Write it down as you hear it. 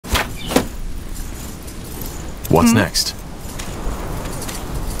What's next?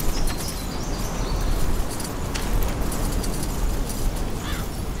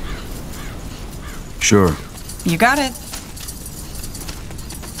 Sure. You got it.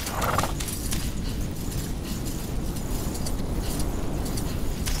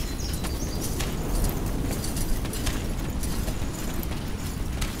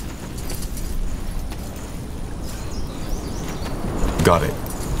 Got it.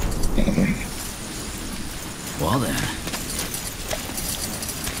 Well then.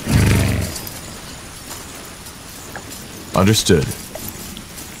 Understood.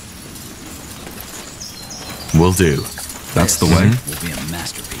 Will do. That's the way. Will be a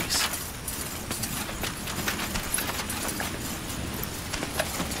masterpiece.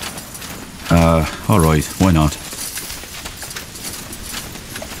 Alright, why not?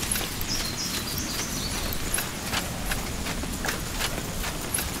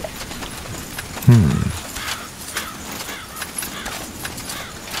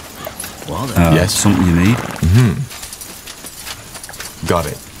 Well then. Yes. Something you need? Got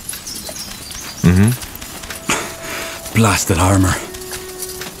it. Blasted armor.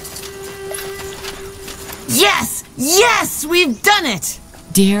 Yes! Yes! We've done it!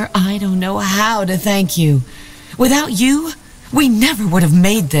 Dear, I don't know how to thank you. Without you, we never would have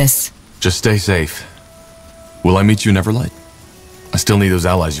made this. Just stay safe. Will I meet you in Everlight? I still need those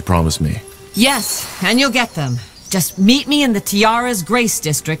allies you promised me. Yes, and you'll get them. Just meet me in the Tiara's Grace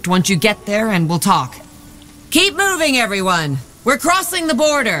District once you get there and we'll talk. Keep moving, everyone! We're crossing the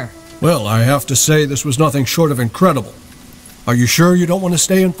border! Well, I have to say this was nothing short of incredible. Are you sure you don't want to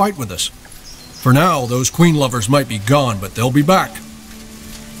stay and fight with us? For now, those queen lovers might be gone, but they'll be back.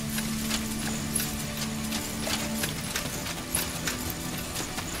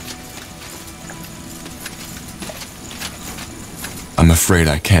 I'm afraid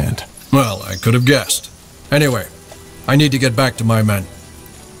I can't. Well, I could have guessed. Anyway, I need to get back to my men.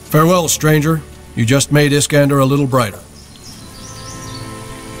 Farewell, stranger. You just made Iskander a little brighter.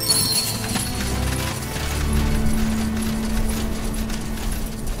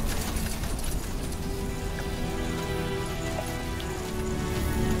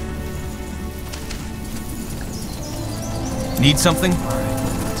 Need something?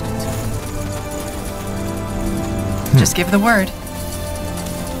 Just give the word.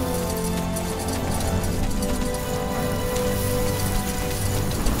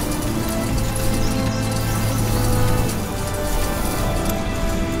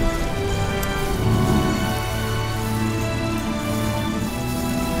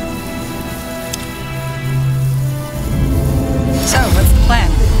 So, what's the plan?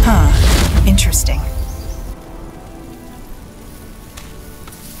 Huh. Interesting.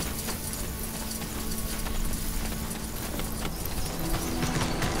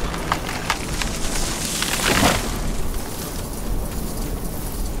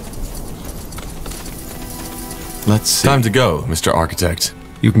 Let's see. Time to go, Mr. Architect.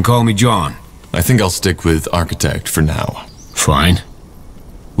 You can call me John. I think I'll stick with Architect for now. Fine.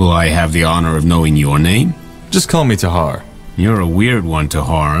 Will I have the honor of knowing your name? Just call me Tahar. You're a weird one,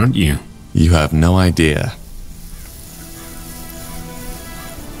 Tahar, aren't you? You have no idea.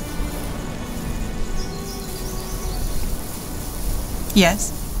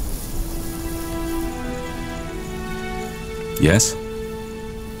 Yes. Yes?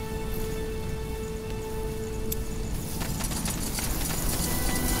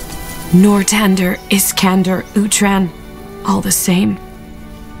 Nortander, Iskander, Utran, all the same.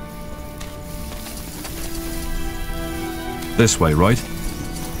 This way, right?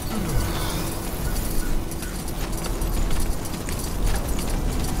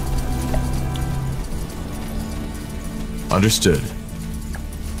 Understood.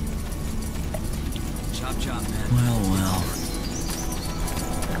 Chop chop, man. Well, well.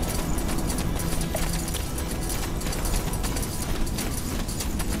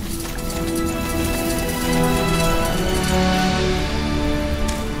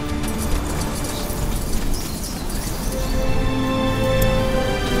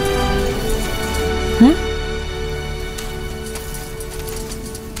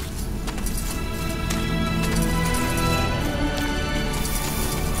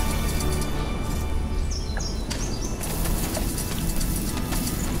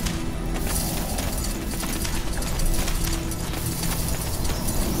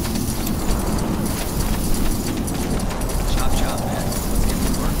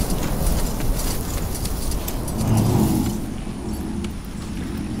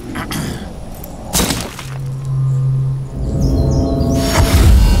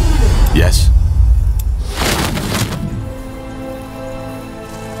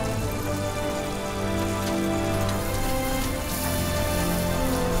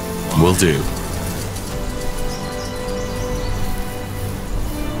 Will do.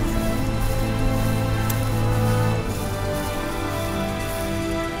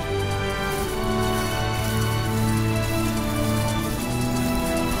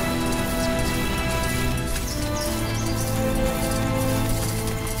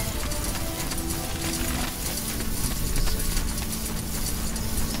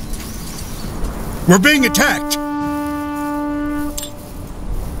 We're being attacked!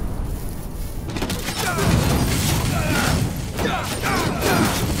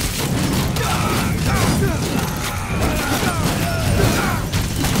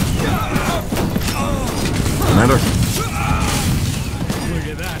 Commander? Look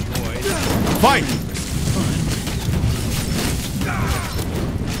at that, boys. Fight!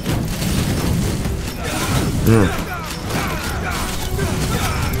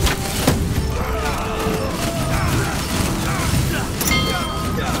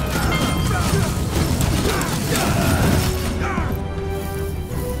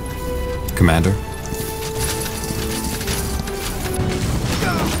 Commander?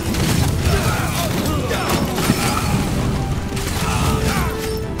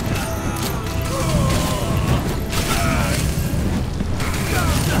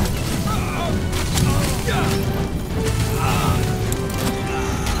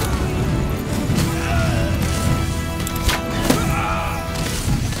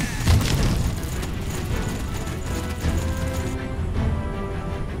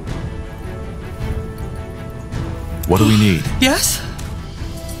 What do we need? Yes?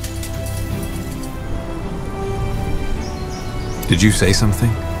 Did you say something?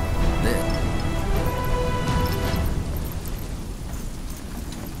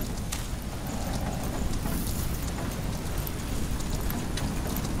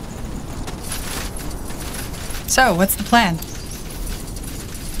 So, what's the plan?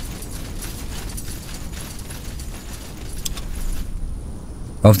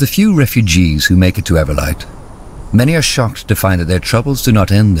 Of the few refugees who make it to Everlight, many are shocked to find that their troubles do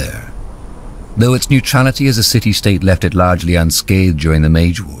not end there. Though its neutrality as a city-state left it largely unscathed during the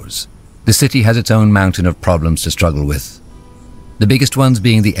Mage Wars, the city has its own mountain of problems to struggle with. The biggest ones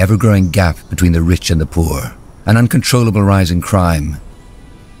being the ever-growing gap between the rich and the poor, an uncontrollable rise in crime,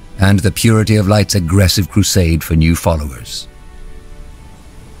 and the Purity of Light's aggressive crusade for new followers.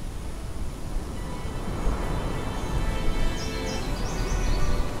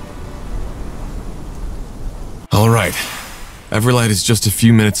 All right. Everlight is just a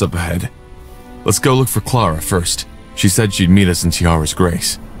few minutes up ahead. Let's go look for Clara first. She said she'd meet us in Tiara's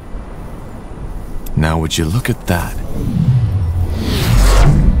Grace. Now would you look at that?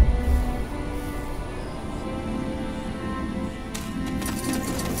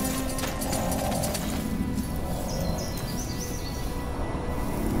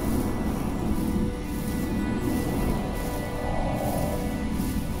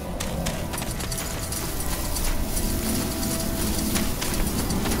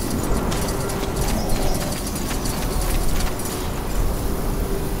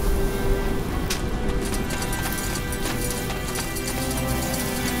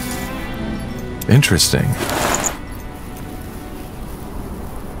 Interesting.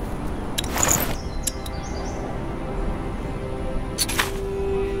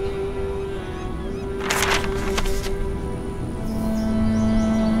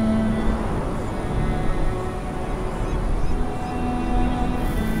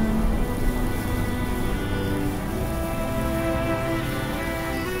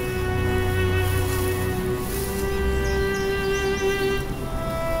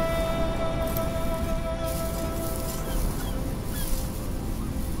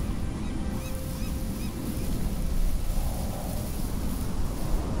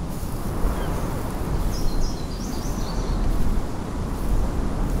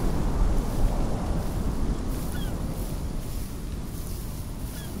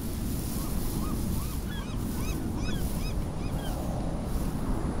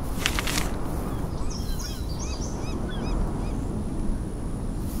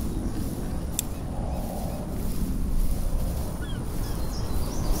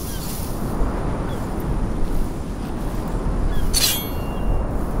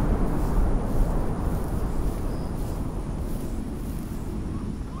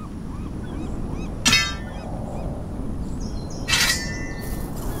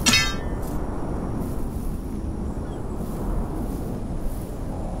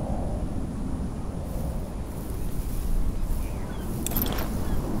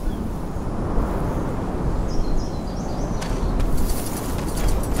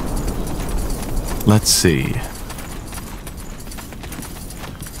 Let's see.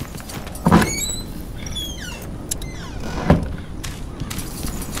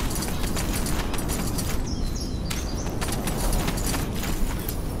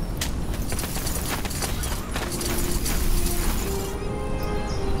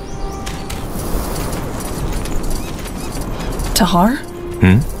 Tahar?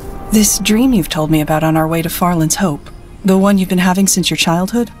 This dream you've told me about on our way to Farland's Hope, the one you've been having since your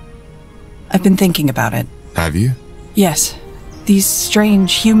childhood? I've been thinking about it. Have you? Yes. These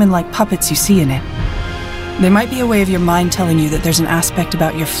strange, human-like puppets you see in it. They might be a way of your mind telling you that there's an aspect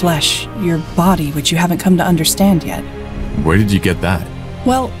about your flesh, your body, which you haven't come to understand yet. Where did you get that?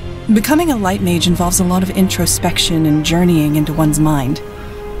 Well, becoming a light mage involves a lot of introspection and journeying into one's mind.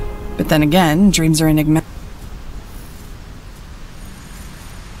 But then again, dreams are enigmatic.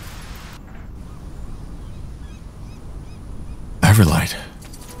 Everlight.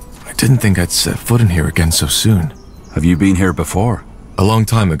 I didn't think I'd set foot in here again so soon. Have you been here before? A long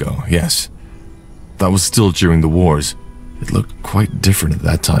time ago, yes. That was still during the wars. It looked quite different at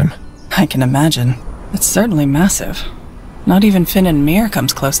that time. I can imagine. It's certainly massive. Not even Finn and Mir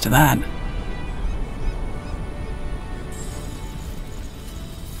comes close to that.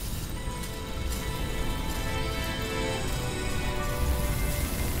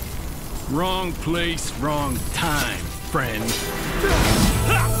 Wrong place, wrong time, friend.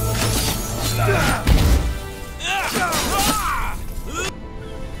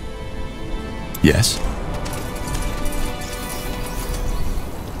 Yes?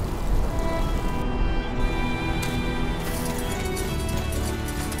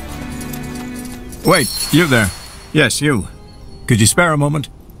 Wait, you there. Yes, you. Could you spare a moment?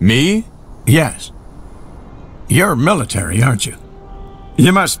 Me? Yes. You're military, aren't you?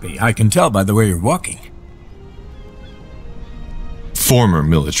 You must be. I can tell by the way you're walking. Former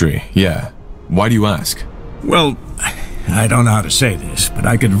military, yeah. Why do you ask? Well, I don't know how to say this, but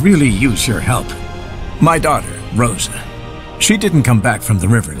I could really use your help. My daughter, Rosa, she didn't come back from the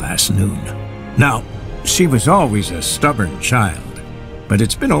river last noon. Now, she was always a stubborn child, but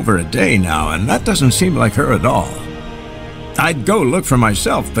it's been over a day now, and that doesn't seem like her at all. I'd go look for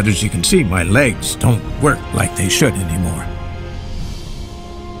myself, but as you can see, my legs don't work like they should anymore.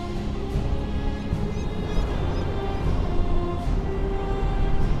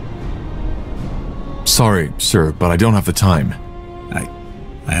 Sorry, sir, but I don't have the time.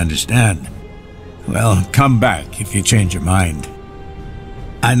 I understand. Well, come back if you change your mind.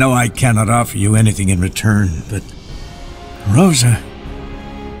 I know I cannot offer you anything in return, but Rosa,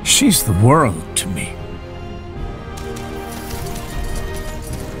 she's the world to me.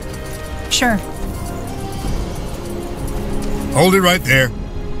 Sure. Hold it right there.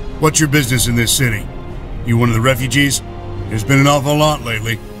 What's your business in this city? You one of the refugees? There's been an awful lot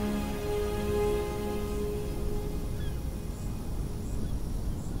lately.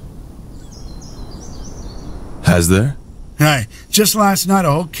 Has there? Aye, just last night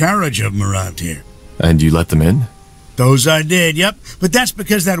a whole carriage of them arrived here. And you let them in? Those I did, yep. But that's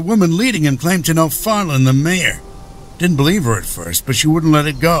because that woman leading him claimed to know Farland, the mayor. Didn't believe her at first, but she wouldn't let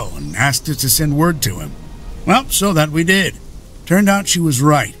it go and asked us to send word to him. Well, so that we did. Turned out she was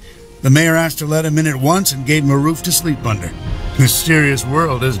right. The mayor asked to let him in at once and gave him a roof to sleep under. Mysterious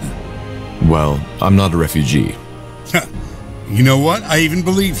world, isn't it? Well, I'm not a refugee. You know what? I even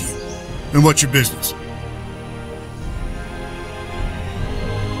believe you. And what's your business?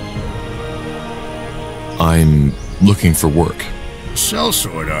 I'm looking for work.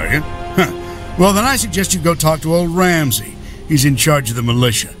 Sellsword, are you? Huh. Well, then I suggest you go talk to old Ramsey. He's in charge of the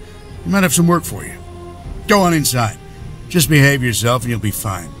militia. He might have some work for you. Go on inside. Just behave yourself and you'll be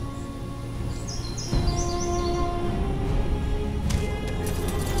fine.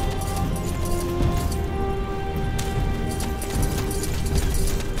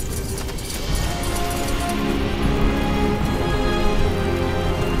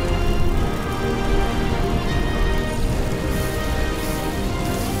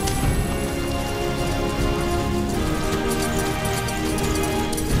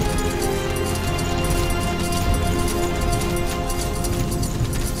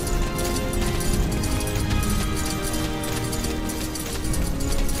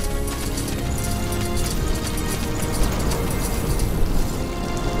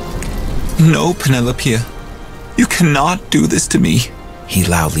 No, Penelope. You cannot do this to me, he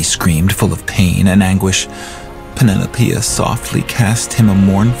loudly screamed, full of pain and anguish. Penelope softly cast him a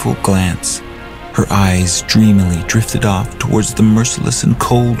mournful glance. Her eyes dreamily drifted off towards the merciless and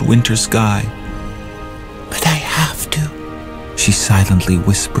cold winter sky. But I have to, she silently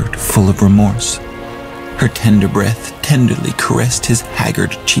whispered, full of remorse. Her tender breath tenderly caressed his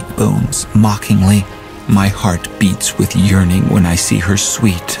haggard cheekbones, mockingly. My heart beats with yearning when I see her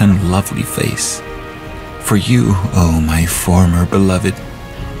sweet and lovely face. For you, oh my former beloved,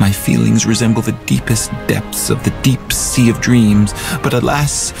 my feelings resemble the deepest depths of the deep sea of dreams, but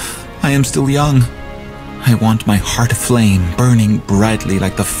alas, I am still young. I want my heart aflame, burning brightly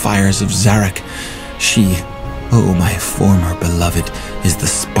like the fires of Zarak. She Oh, my former beloved is the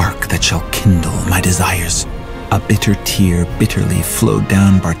spark that shall kindle my desires. A bitter tear bitterly flowed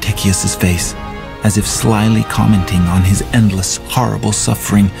down Bartekius's face, as if slyly commenting on his endless, horrible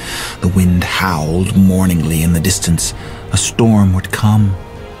suffering. The wind howled mourningly in the distance. A storm would come.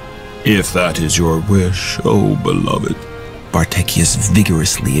 If that is your wish, oh beloved, Bartekius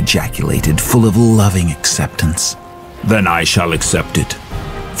vigorously ejaculated, full of loving acceptance. Then I shall accept it,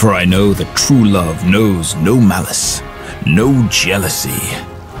 for I know that true love knows no malice, no jealousy.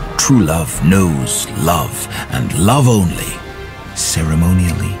 True love knows love, and love only.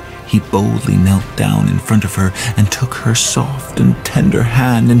 Ceremonially, he boldly knelt down in front of her and took her soft and tender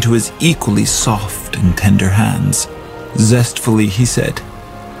hand into his equally soft and tender hands. Zestfully he said,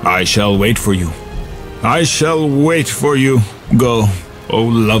 I shall wait for you. I shall wait for you. Go, O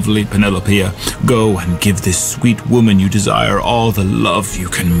lovely Penelopea, go and give this sweet woman you desire all the love you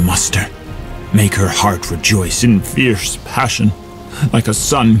can muster. Make her heart rejoice in fierce passion, like a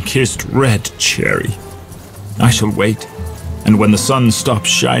sun-kissed red cherry. I shall wait, and when the sun stops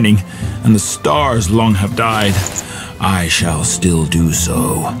shining and the stars long have died, I shall still do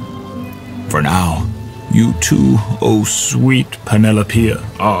so. For now, you too, O sweet Penelopea,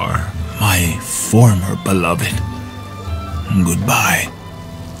 are my former beloved. Goodbye.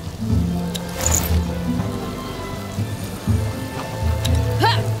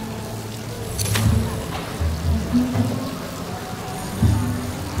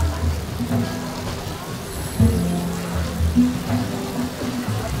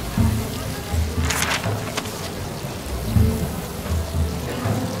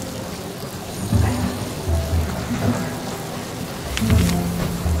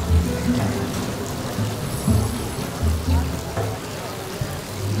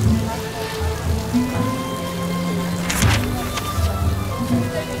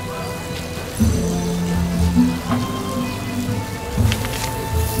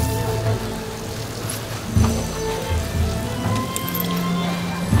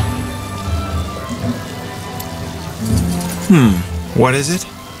 What is it?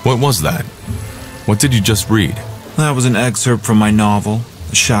 What was that? What did you just read? That was an excerpt from my novel,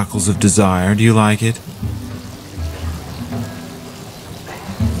 The Shackles of Desire. Do you like it?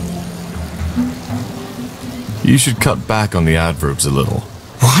 You should cut back on the adverbs a little.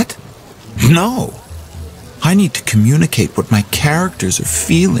 What? No. I need to communicate what my characters are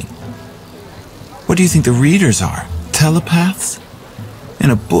feeling. What do you think the readers are? Telepaths?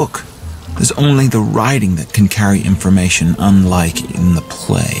 In a book, there's only the writing that can carry information, unlike in the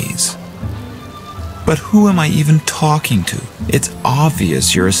plays. But who am I even talking to? It's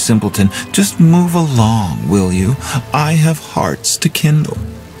obvious you're a simpleton. Just move along, will you? I have hearts to kindle.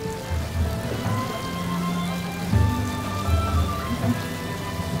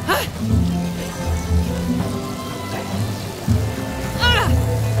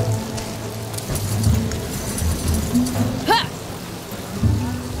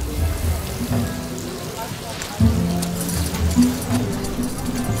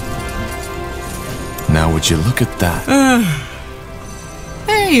 Now would you look at that?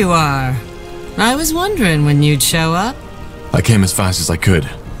 There you are. I was wondering when you'd show up. I came as fast as I could.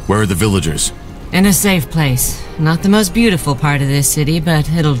 Where are the villagers? In a safe place. Not the most beautiful part of this city, but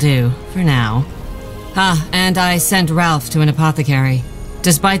it'll do, for now. And I sent Ralph to an apothecary.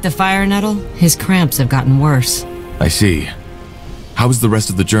 Despite the fire nettle, his cramps have gotten worse. I see. How was the rest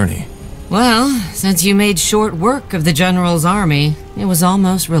of the journey? Well, since you made short work of the General's army, it was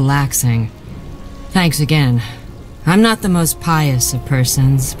almost relaxing. Thanks again. I'm not the most pious of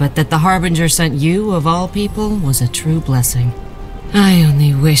persons, but that the Harbinger sent you, of all people, was a true blessing. I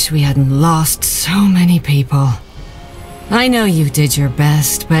only wish we hadn't lost so many people. I know you did your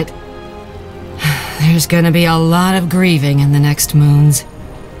best, but there's gonna be a lot of grieving in the next moons.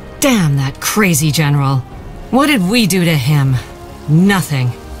 Damn that crazy general. What did we do to him?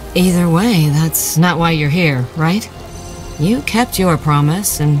 Nothing. Either way, that's not why you're here, right? You kept your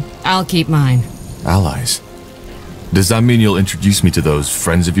promise, and I'll keep mine. Allies? Does that mean you'll introduce me to those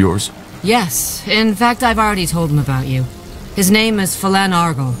friends of yours? Yes. In fact, I've already told him about you. His name is Phelan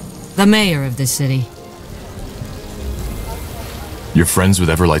Argel, the mayor of this city. You're friends with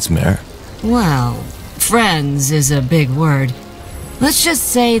Everlight's mayor? Well, friends is a big word. Let's just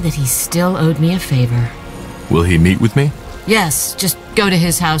say that he still owed me a favor. Will he meet with me? Yes, just go to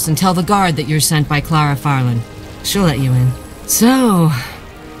his house and tell the guard that you're sent by Clara Farland. She'll let you in. So,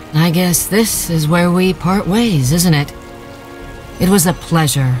 I guess this is where we part ways, isn't it? It was a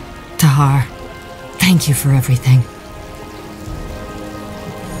pleasure, Tahar. Thank you for everything.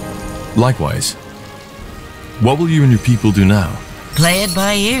 Likewise. What will you and your people do now? Play it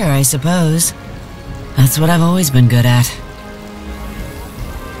by ear, I suppose. That's what I've always been good at.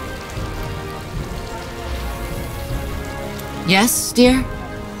 Yes, dear?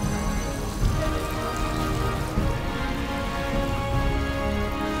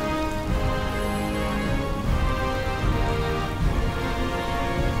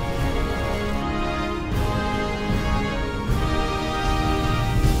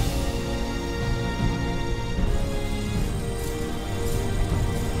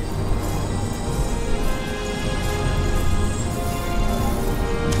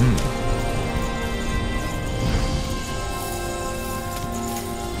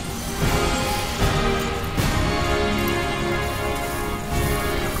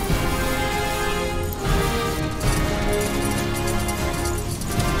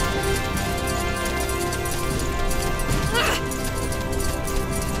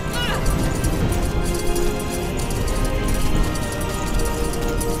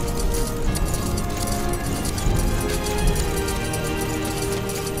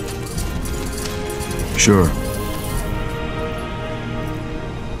 Sure.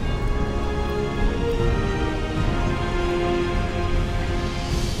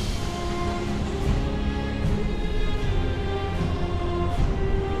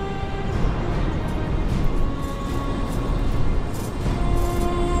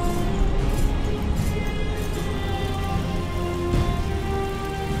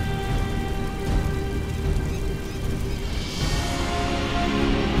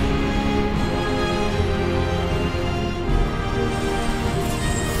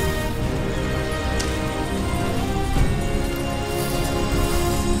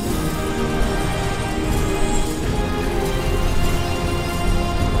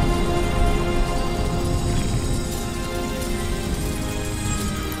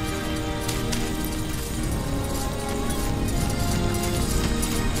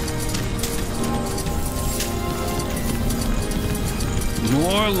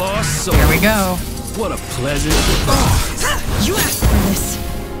 More lost souls. Here we go. What a pleasant surprise. You asked for this.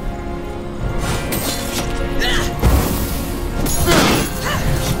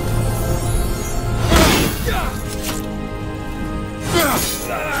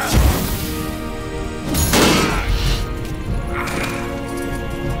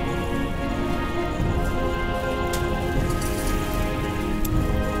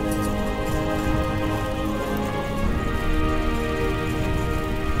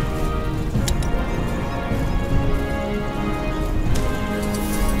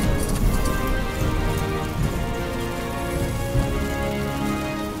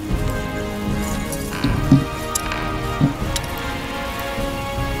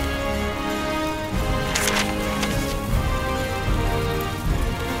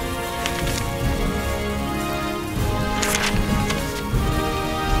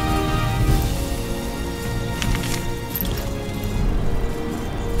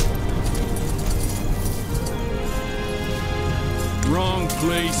 Wrong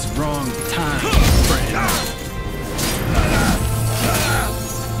place, wrong time, friend.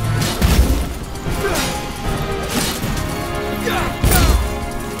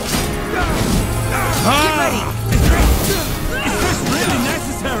 Get ready. Is this really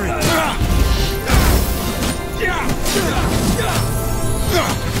necessary?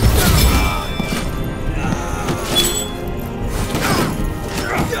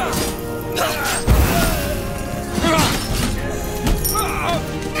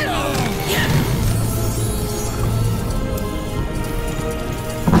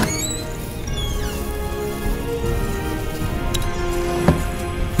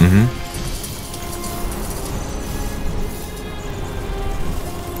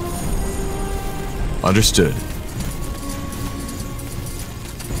 Understood.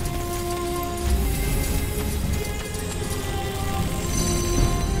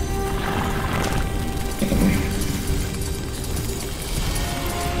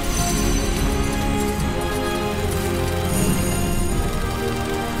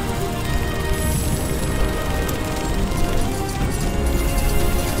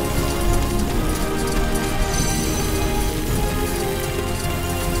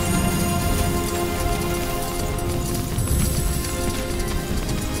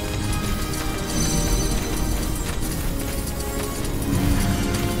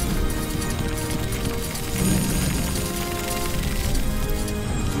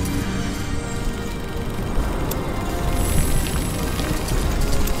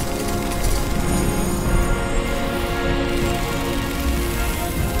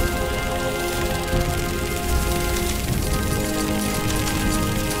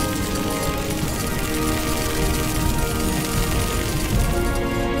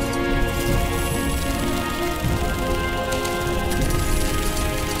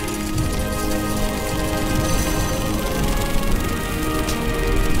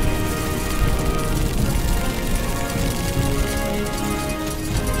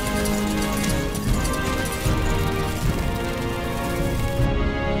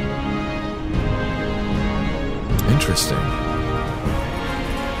 interesting.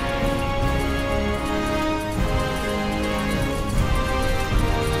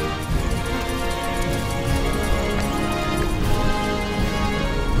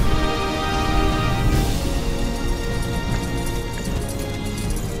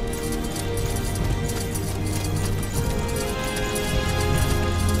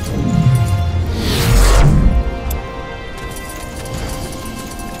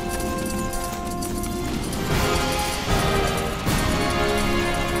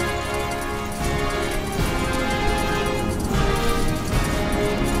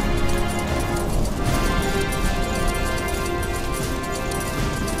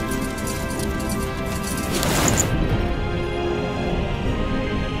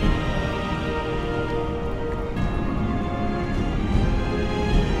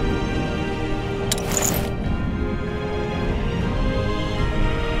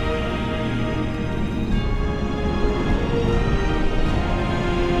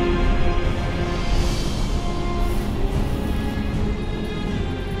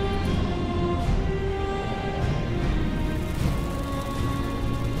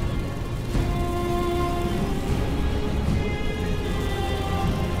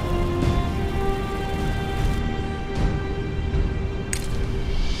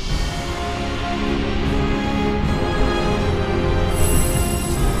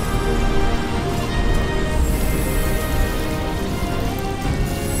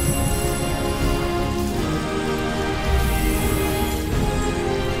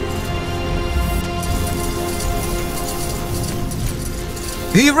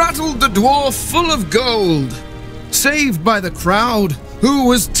 He rattled the dwarf full of gold, saved by the crowd who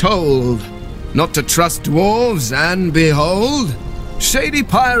was told not to trust dwarves, and behold, shady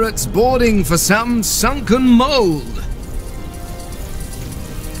pirates boarding for some sunken mold.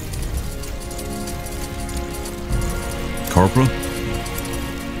 Corporal?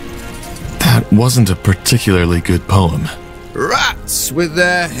 That wasn't a particularly good poem. Rats with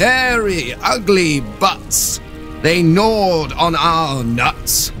their hairy, ugly butts, they gnawed on our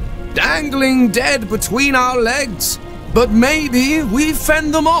nuts, dangling dead between our legs, but maybe we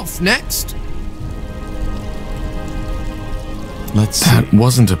fend them off next. That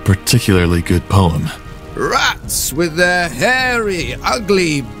wasn't a particularly good poem. Rats with their hairy,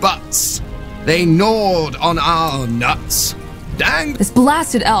 ugly butts, they gnawed on our nuts, This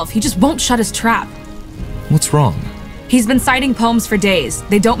blasted elf, he just won't shut his trap. What's wrong? He's been citing poems for days.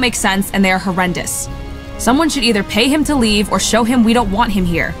 They don't make sense and they are horrendous. Someone should either pay him to leave or show him we don't want him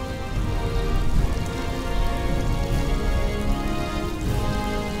here.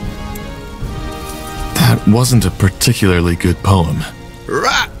 That wasn't a particularly good poem.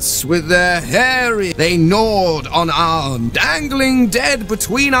 Rats with their hairy, they gnawed on our dangling dead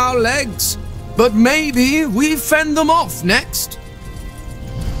between our legs, but maybe we fend them off next.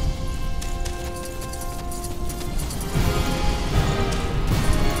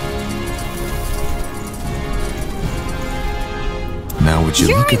 Now would you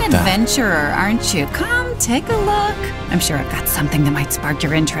You're look an at that? adventurer, aren't you? Come, take a look. I'm sure I've got something that might spark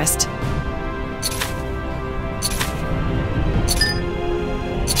your interest.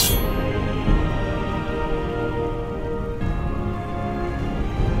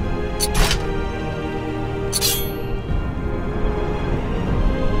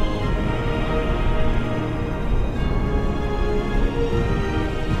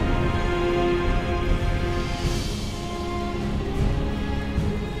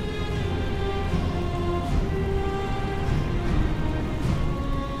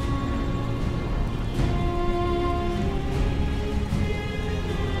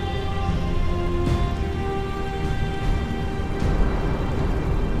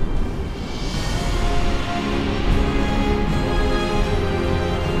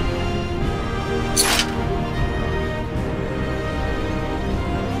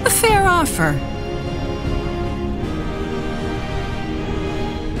 Fair offer.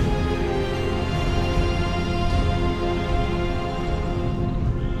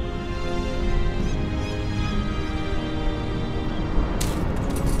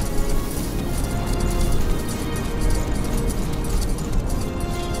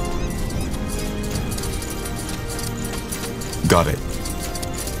 Got it.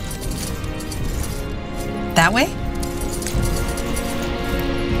 That way?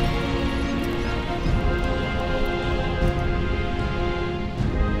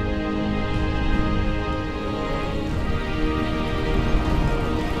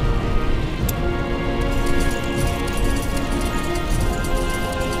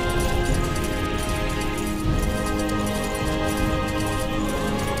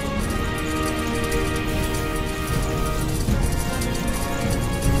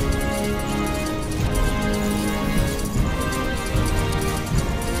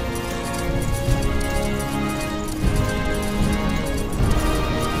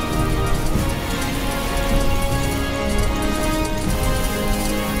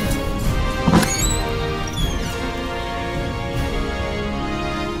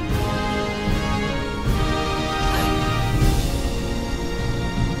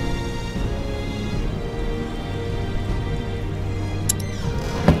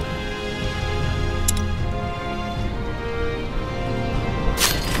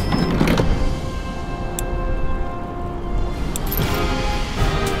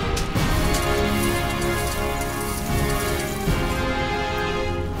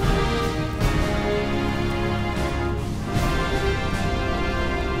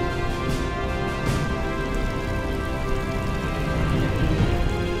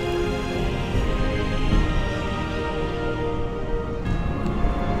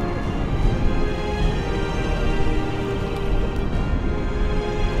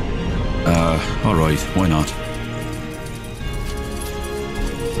 All right, why not?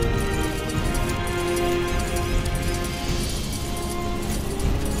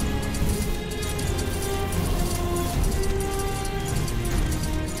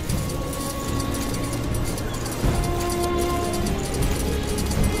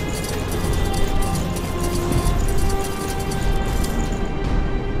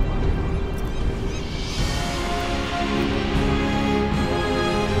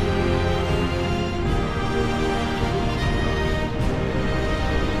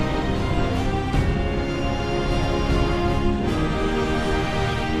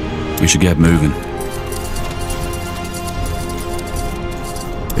 We should get moving.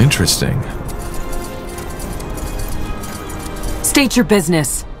 Interesting. State your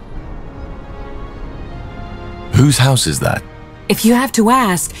business. Whose house is that? If you have to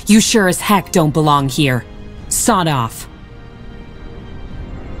ask, you sure as heck don't belong here. Sod off.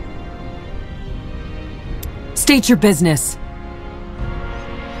 State your business.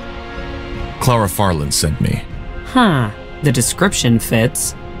 Clara Farland sent me. Huh. The description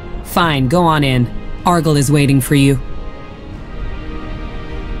fits. Fine, go on in. Argyll is waiting for you.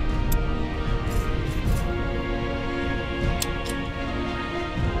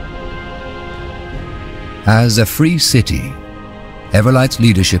 As a free city, Everlight's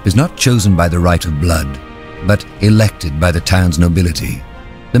leadership is not chosen by the right of blood, but elected by the town's nobility.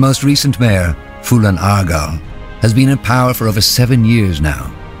 The most recent mayor, Fulan Argyll, has been in power for over 7 years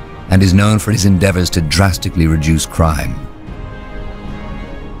now, and is known for his endeavors to drastically reduce crime.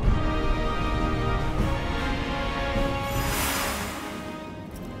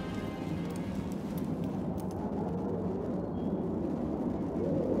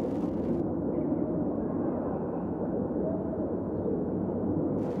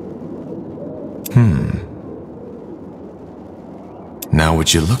 Now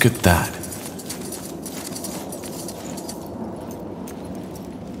would you look at that?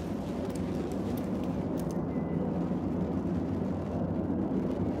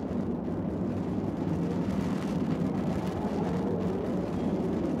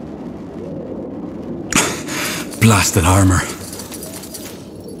 Blasted armor.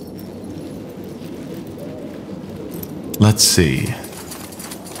 Let's see.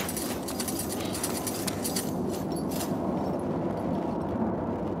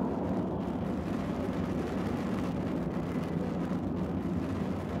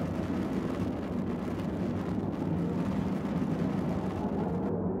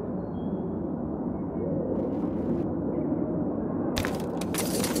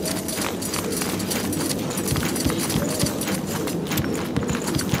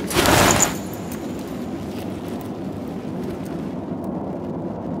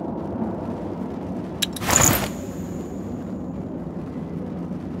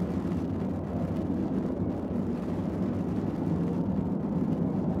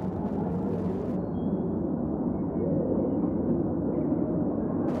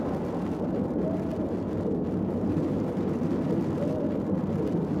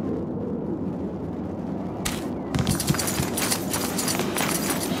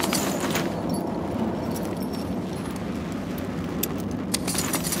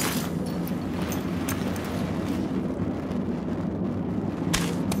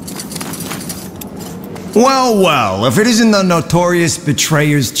 Well, well, if it isn't the notorious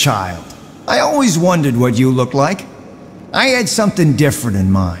betrayer's child. I always wondered what you looked like. I had something different in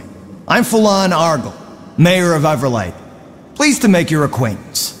mind. I'm Fulan Argyll, Mayor of Everlight. Pleased to make your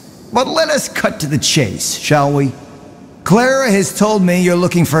acquaintance. But let us cut to the chase, shall we? Clara has told me you're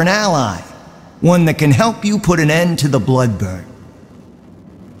looking for an ally. One that can help you put an end to the blood burn.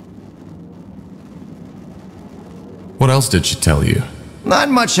 What else did she tell you? Not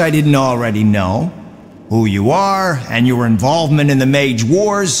much I didn't already know. Who you are, and your involvement in the Mage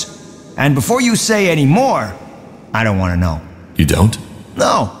Wars. And before you say any more, I don't want to know. You don't?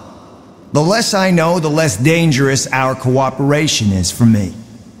 No. The less I know, the less dangerous our cooperation is for me.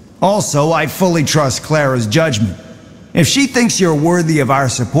 Also, I fully trust Clara's judgment. If she thinks you're worthy of our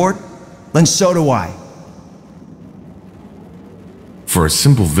support, then so do I. For a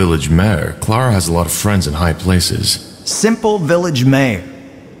simple village mayor, Clara has a lot of friends in high places. Simple village mayor.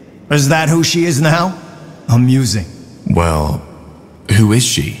 Is that who she is now? Amusing. Well, who is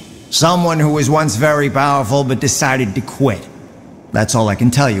she? Someone who was once very powerful but decided to quit. That's all I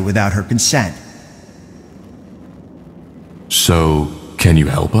can tell you without her consent. So, can you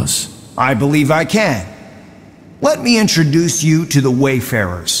help us? I believe I can. Let me introduce you to the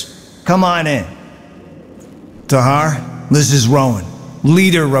Wayfarers. Come on in. Tahar, this is Rowan,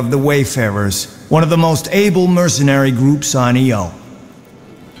 leader of the Wayfarers, one of the most able mercenary groups on EO.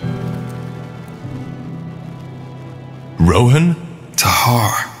 Rohan?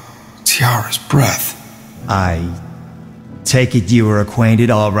 Tahar. Tiara's breath. I take it you were acquainted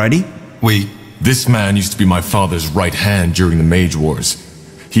already? This man used to be my father's right hand during the Mage Wars.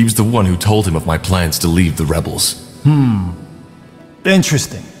 He was the one who told him of my plans to leave the rebels.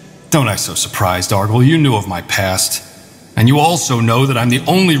 Interesting. Don't act so surprised, Argyle. You knew of my past. And you also know that I'm the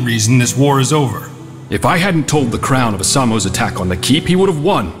only reason this war is over. If I hadn't told the Crown of Asamo's attack on the keep, he would have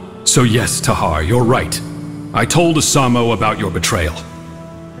won. So yes, Tahar, you're right. I told Asamo about your betrayal.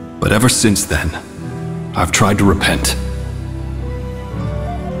 But ever since then, I've tried to repent.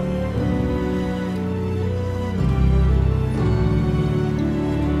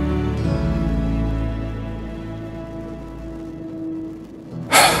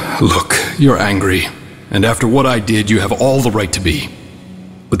 Look, you're angry, and after what I did, you have all the right to be.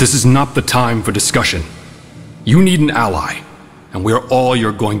 But this is not the time for discussion. You need an ally, and we're all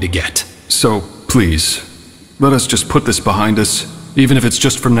you're going to get. So, please, let us just put this behind us, even if it's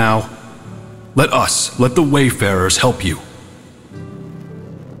just for now. Let the Wayfarers help you.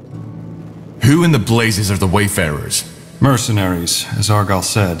 Who in the blazes are the Wayfarers? Mercenaries, as Argyle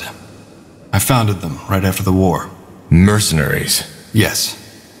said. I founded them right after the war. Mercenaries? Yes.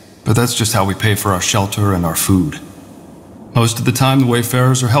 But that's just how we pay for our shelter and our food. Most of the time, the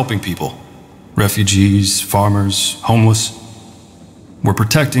Wayfarers are helping people. Refugees, farmers, homeless. We're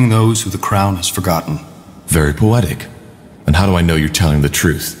protecting those who the Crown has forgotten. Very poetic. And how do I know you're telling the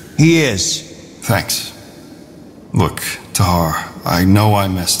truth? He is. Thanks. Look, Tahar, I know I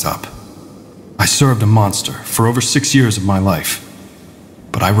messed up. I served a monster for over 6 years of my life.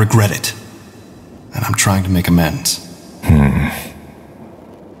 But I regret it. And I'm trying to make amends.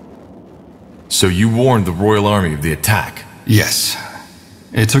 So you warned the Royal Army of the attack? Yes.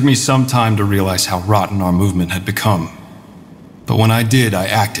 It took me some time to realize how rotten our movement had become. But when I did, I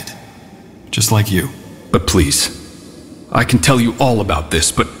acted. Just like you. But please, I can tell you all about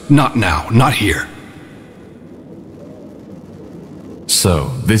this, but not now, not here. So,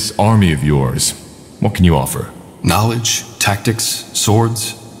 this army of yours, what can you offer? Knowledge, tactics,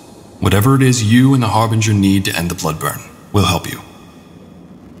 swords. Whatever it is you and the Harbinger need to end the Bloodburn, we'll help you.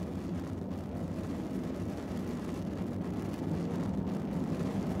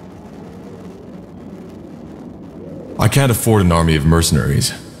 I can't afford an army of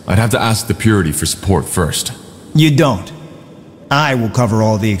mercenaries. I'd have to ask the Purity for support first. You don't. I will cover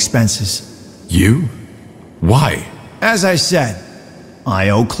all the expenses. You? Why? As I said, I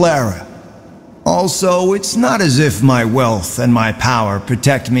owe Clara. Also, it's not as if my wealth and my power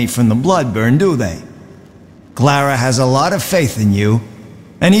protect me from the Bloodburn, do they? Clara has a lot of faith in you,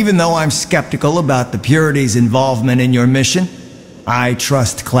 and even though I'm skeptical about the Purity's involvement in your mission, I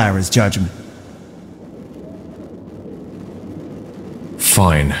trust Clara's judgment.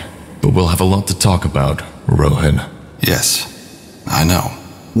 Fine, but we'll have a lot to talk about, Rohan. Yes, I know.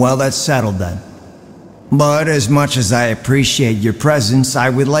 Well, that's settled then. But as much as I appreciate your presence, I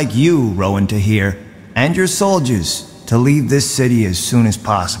would like you, Rowan, to hear, and your soldiers, to leave this city as soon as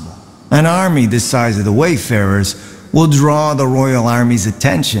possible. An army this size of the Wayfarers will draw the Royal Army's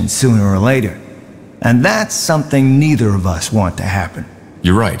attention sooner or later. And that's something neither of us want to happen.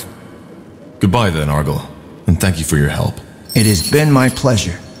 You're right. Goodbye then, Argyle, and thank you for your help. It has been my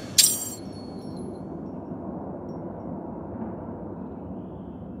pleasure.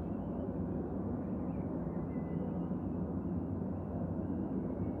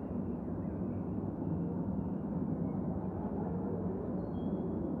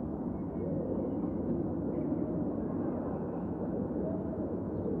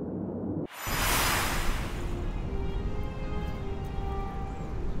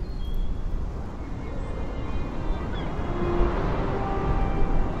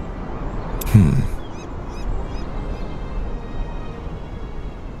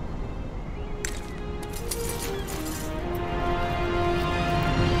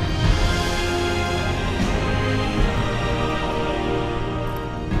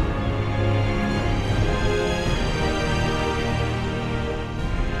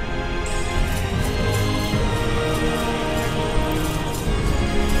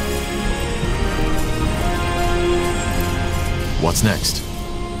 What's next?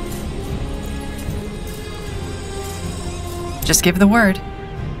 Just give the word.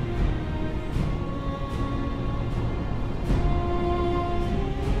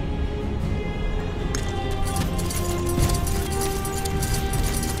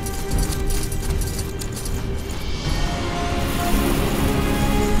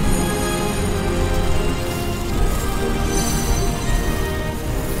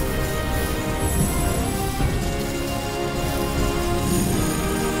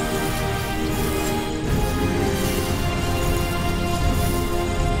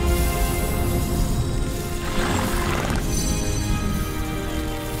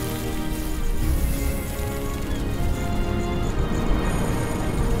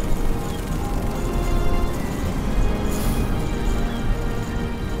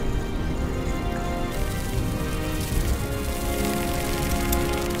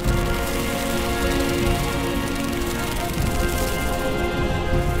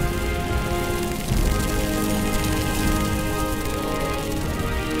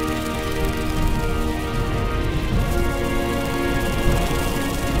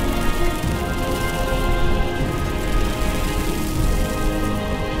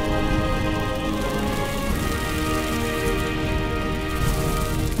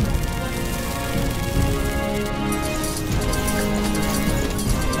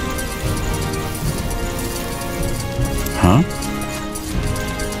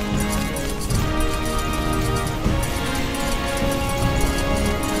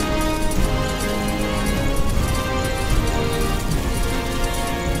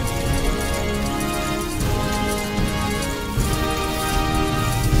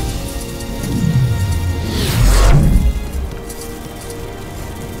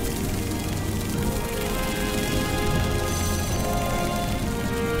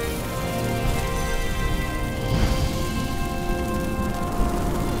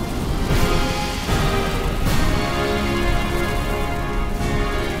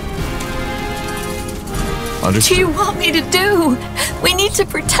 do you want me to do? We need to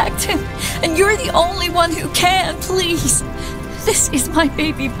protect him, and you're the only one who can, please. This is my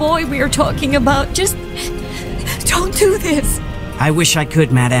baby boy we are talking about. Just don't do this. I wish I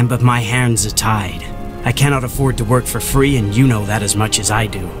could, Madame, but my hands are tied. I cannot afford to work for free, and you know that as much as I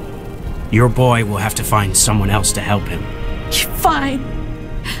do. Your boy will have to find someone else to help him. Fine.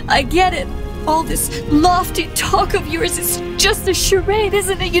 I get it. All this lofty talk of yours is just a charade,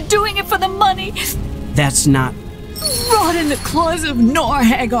 isn't it? You're doing it for the money. That's not... Rot in the claws of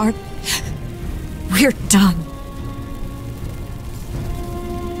Norhagar. We're done.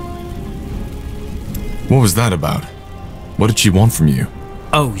 What was that about? What did she want from you?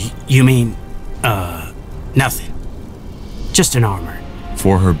 Oh, you mean... nothing. Just an armor.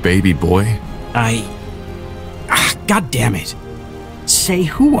 For her baby boy? God damn it. Say,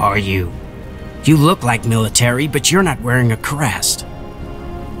 who are you? You look like military, but you're not wearing a crest.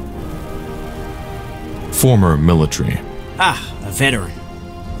 Former military. Ah, a veteran.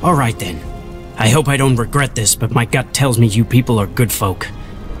 All right then. I hope I don't regret this, but my gut tells me you people are good folk.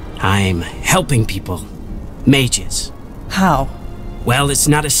 I'm helping people. Mages. How? Well, it's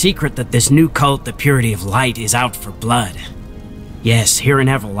not a secret that this new cult, the Purity of Light, is out for blood. Yes, here in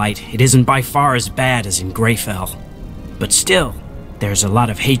Everlight, it isn't by far as bad as in Greyfell. But still, there's a lot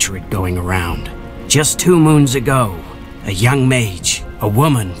of hatred going around. Just 2 moons ago, a young mage, a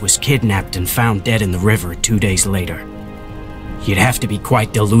woman, was kidnapped and found dead in the river 2 days later. You'd have to be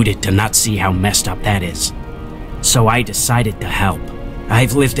quite deluded to not see how messed up that is. So I decided to help.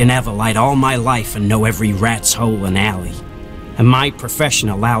 I've lived in Everlight all my life and know every rat's hole and alley. And my profession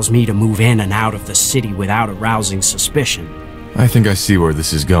allows me to move in and out of the city without arousing suspicion. I think I see where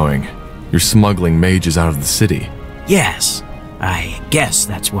this is going. You're smuggling mages out of the city. Yes, I guess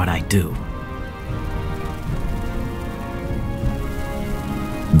that's what I do.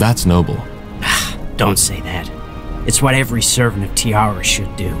 That's noble. Don't say that. It's what every servant of Tiara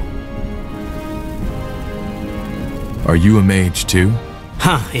should do. Are you a mage too?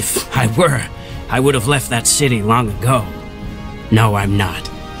 Huh, if I were, I would have left that city long ago. No, I'm not.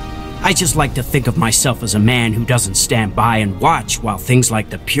 I just like to think of myself as a man who doesn't stand by and watch while things like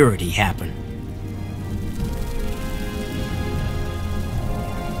the Purity happen.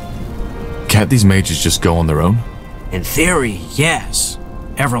 Can't these mages just go on their own? In theory, yes.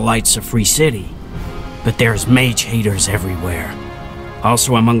 Everlight's a free city. But there's mage haters everywhere.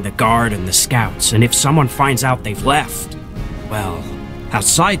 Also among the guard and the scouts, and if someone finds out they've left, well,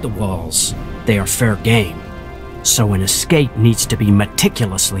 outside the walls, they are fair game. So an escape needs to be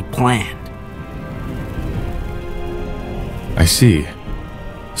meticulously planned. I see.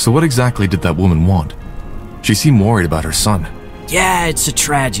 So what exactly did that woman want? She seemed worried about her son. Yeah, it's a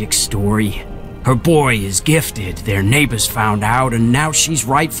tragic story. Her boy is gifted, their neighbors found out, and now she's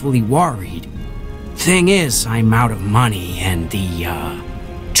rightfully worried. Thing is, I'm out of money, and the,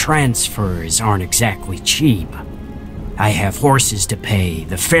 transfers aren't exactly cheap. I have horses to pay,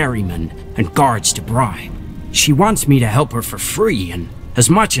 the ferryman, and guards to bribe. She wants me to help her for free, and as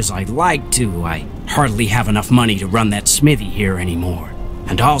much as I'd like to, I hardly have enough money to run that smithy here anymore.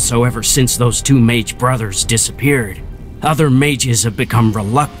 And also, ever since those 2 mage brothers disappeared, other mages have become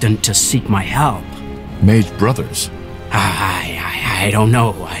reluctant to seek my help. Mage brothers? I don't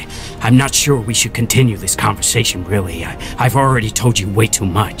know. I'm not sure we should continue this conversation, really. I've already told you way too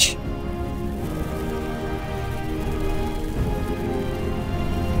much.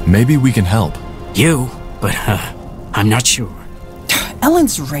 Maybe we can help. You? But, I'm not sure.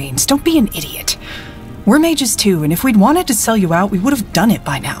 Ellen's reigns, don't be an idiot. We're mages too, and if we'd wanted to sell you out, we would have done it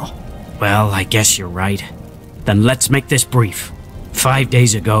by now. Well, I guess you're right. Then let's make this brief. 5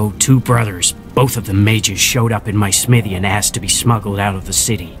 days ago, 2 brothers, both of them mages, showed up in my smithy and asked to be smuggled out of the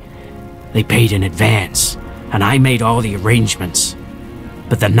city. They paid in advance, and I made all the arrangements.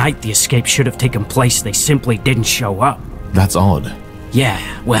 But the night the escape should have taken place, they simply didn't show up. That's odd.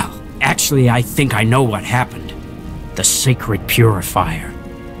 Yeah, well, actually, I think I know what happened. The Sacred Purifier,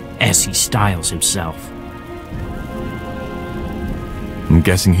 as he styles himself. I'm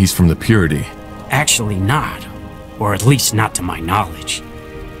guessing he's from the Purity. Actually not, or at least not to my knowledge.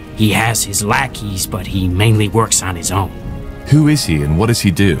 He has his lackeys, but he mainly works on his own. Who is he and what does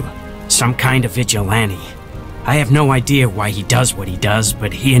he do? Some kind of vigilante. I have no idea why he does what he does,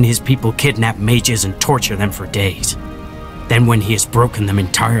 but he and his people kidnap mages and torture them for days. Then when he has broken them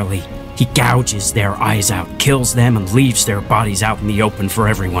entirely, he gouges their eyes out, kills them, and leaves their bodies out in the open for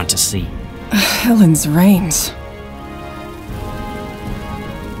everyone to see. Helen's reigns.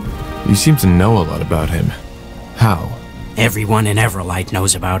 You seem to know a lot about him. How? Everyone in Everlight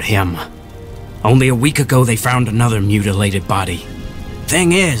knows about him. Only a week ago they found another mutilated body.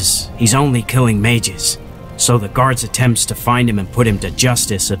 Thing is, he's only killing mages. So the guards' attempts to find him and put him to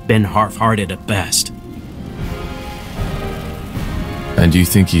justice have been half-hearted at best. And do you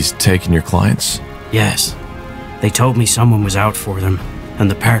think he's taken your clients? Yes. They told me someone was out for them, and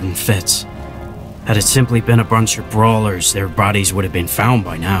the pattern fits. Had it simply been a bunch of brawlers, their bodies would have been found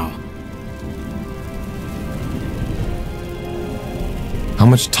by now. How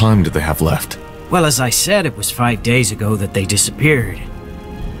much time do they have left? Well, as I said, it was 5 days ago that they disappeared.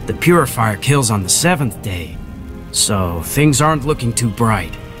 The Purifier kills on the 7th day, so things aren't looking too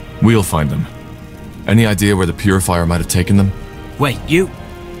bright. We'll find them. Any idea where the Purifier might have taken them? Wait, you...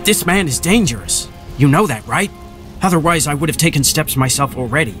 This man is dangerous. You know that, right? Otherwise, I would have taken steps myself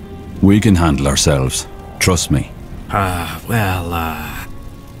already. We can handle ourselves. Trust me. I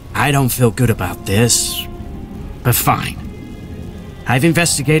don't feel good about this. But fine. I've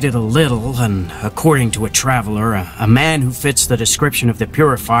investigated a little, and according to a traveler, a man who fits the description of the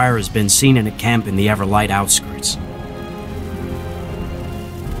Purifier has been seen in a camp in the Everlight outskirts.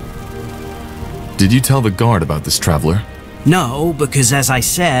 Did you tell the guard about this traveler? No, because as I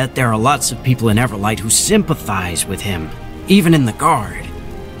said, there are lots of people in Everlight who sympathize with him, even in the guard.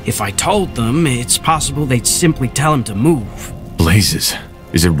 If I told them, it's possible they'd simply tell him to move. Blazes.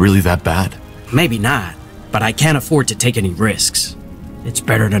 Is it really that bad? Maybe not, but I can't afford to take any risks. It's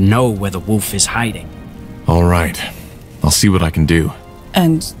better to know where the wolf is hiding. All right. I'll see what I can do.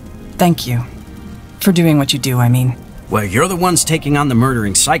 And thank you. For doing what you do, I mean. Well, you're the ones taking on the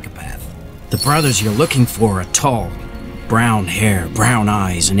murdering psychopath. The brothers you're looking for are tall. Brown hair, brown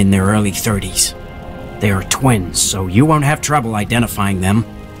eyes, and in their early 30s. They are twins, so you won't have trouble identifying them.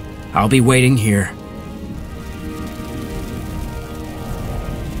 I'll be waiting here.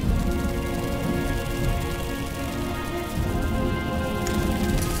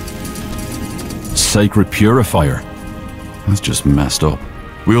 Sacred Purifier. That's just messed up.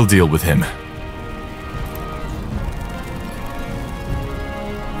 We'll deal with him.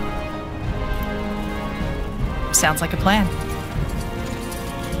 Sounds like a plan.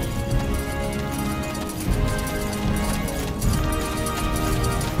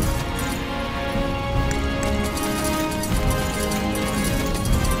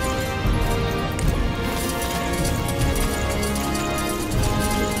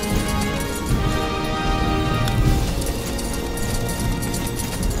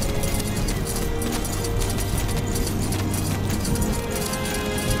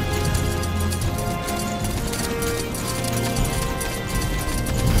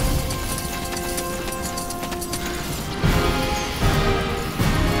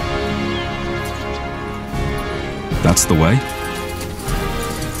 That's the way?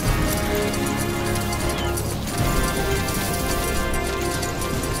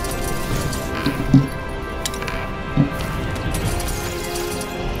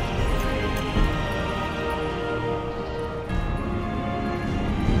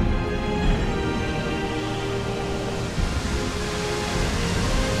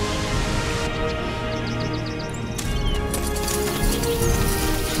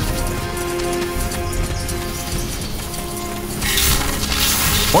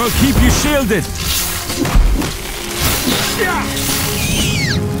 I'll keep you shielded.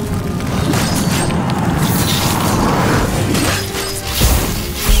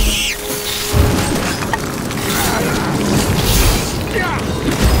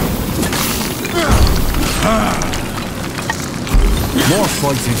 More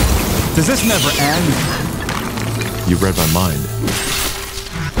fighting. Does this never end? You read my mind.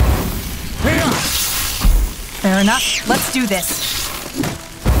 Fair enough. Let's do this.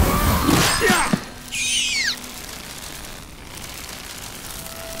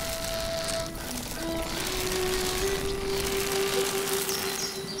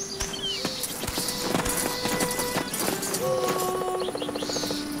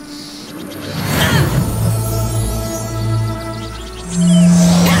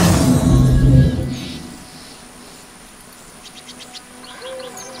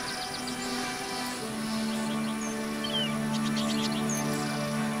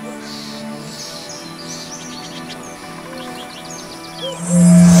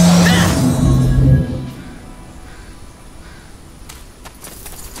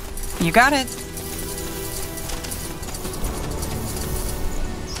 You got it.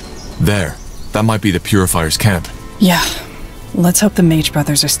 There. That might be the Purifier's camp. Yeah. Let's hope the Mage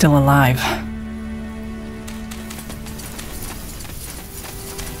Brothers are still alive.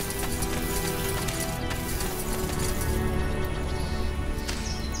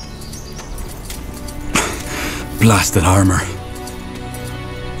 Blasted armor.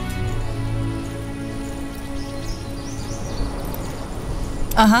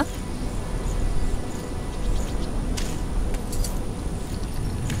 Uh-huh.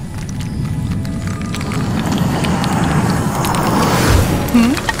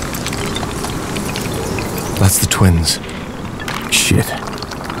 twins. Shit.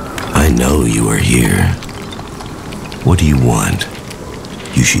 I know you are here. What do you want?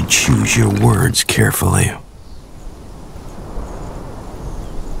 You should choose your words carefully.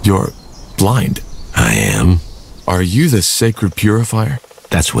 You're blind. I am. Are you the sacred purifier?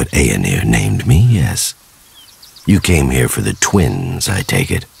 That's what Aenir named me, yes. You came here for the twins, I take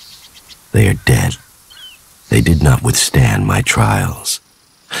it. They are dead. They did not withstand my trials.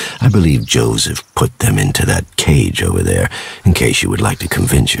 I believe Joseph put them into that cage over there, in case you would like to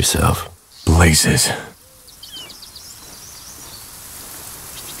convince yourself. Blazes.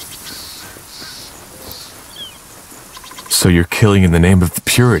 So you're killing in the name of the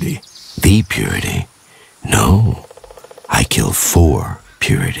purity? The purity? No. I kill for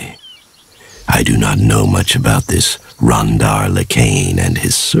purity. I do not know much about this Rondar Lacane and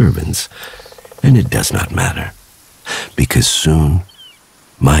his servants, and it does not matter, because soon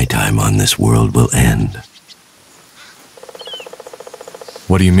my time on this world will end.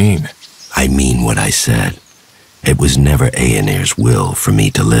 What do you mean? I mean what I said. It was never Aenir's will for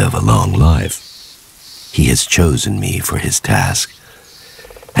me to live a long life. He has chosen me for his task,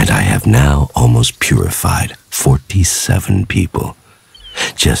 and I have now almost purified 47 people,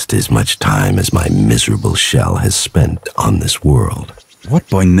 just as much time as my miserable shell has spent on this world. What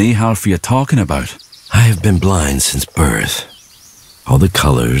boy Nihal are you talking about? I have been blind since birth. All the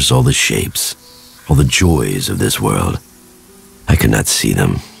colors, all the shapes, all the joys of this world, I could not see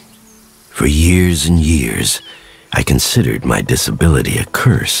them. For years and years, I considered my disability a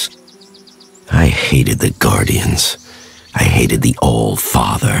curse. I hated the Guardians. I hated the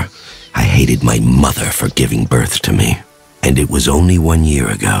All-Father. I hated my mother for giving birth to me. And it was only 1 year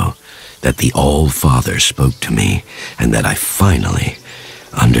ago that the All-Father spoke to me and that I finally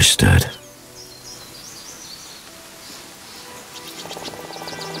understood.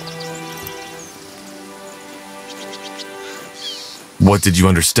 What did you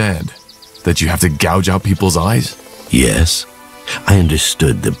understand? That you have to gouge out people's eyes? Yes. I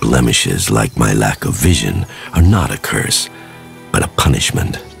understood that blemishes like my lack of vision are not a curse, but a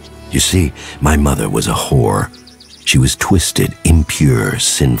punishment. You see, my mother was a whore. She was twisted, impure,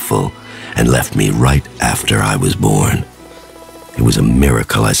 sinful, and left me right after I was born. It was a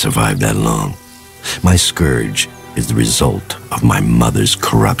miracle I survived that long. My scourge is the result of my mother's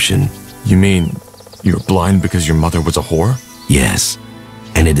corruption. You mean you're blind because your mother was a whore? Yes,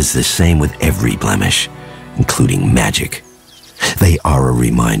 and it is the same with every blemish, including magic. They are a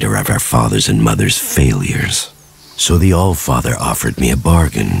reminder of our fathers and mothers' failures. So the All-Father offered me a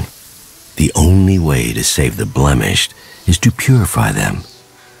bargain. The only way to save the blemished is to purify them,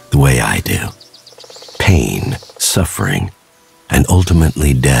 the way I do. Pain, suffering, and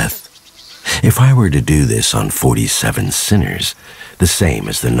ultimately death. If I were to do this on 47 sinners, the same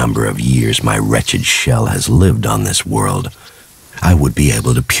as the number of years my wretched shell has lived on this world, I would be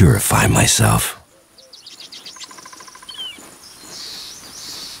able to purify myself.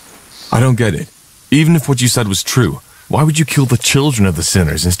 I don't get it. Even if what you said was true, why would you kill the children of the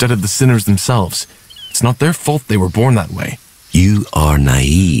sinners instead of the sinners themselves? It's not their fault they were born that way. You are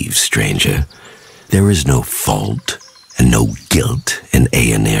naive, stranger. There is no fault and no guilt in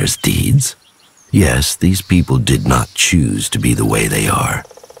Aenir's deeds. Yes, these people did not choose to be the way they are,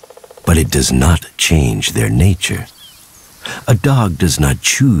 but it does not change their nature. A dog does not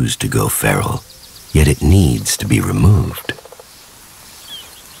choose to go feral, yet it needs to be removed.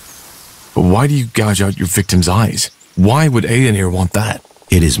 But why do you gouge out your victim's eyes? Why would Aenir want that?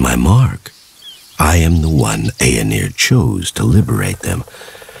 It is my mark. I am the one Aenir chose to liberate them,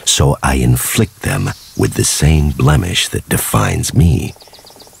 so I inflict them with the same blemish that defines me.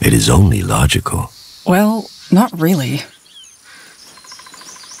 It is only logical. Well, not really.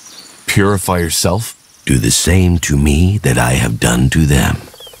 Purify yourself? Do the same to me that I have done to them.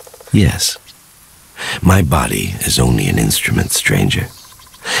 Yes. My body is only an instrument, stranger.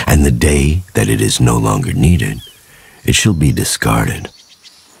 And the day that it is no longer needed, it shall be discarded.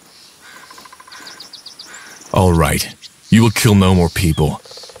 All right. You will kill no more people.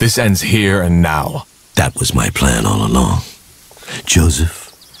 This ends here and now. That was my plan all along. Joseph,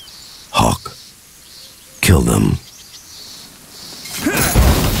 Hawk, kill them.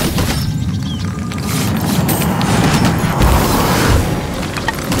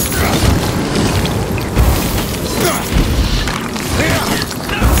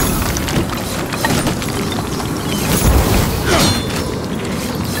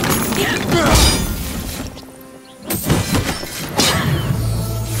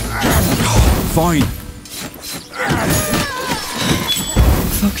 Fine.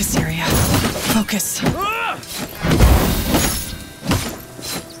 Focus, Syria. Focus.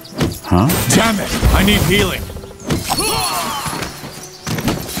 Huh? Damn it! I need healing.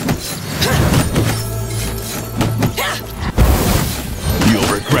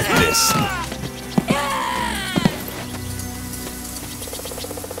 this.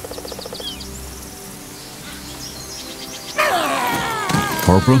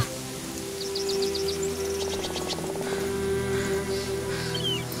 Corporal?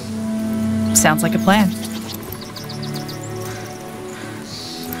 Sounds like a plan.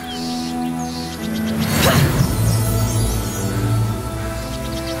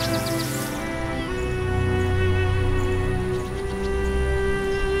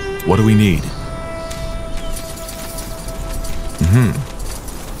 What do we need?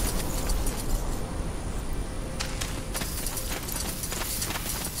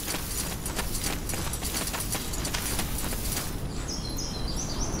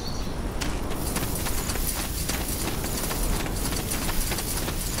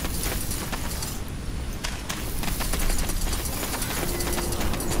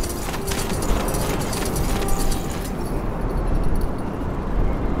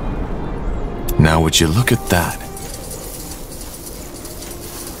 Now would you look at that?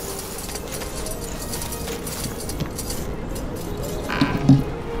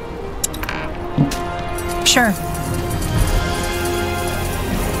 Sure.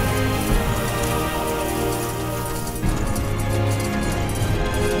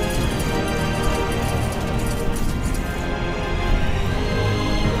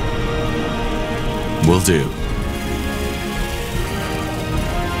 Will do.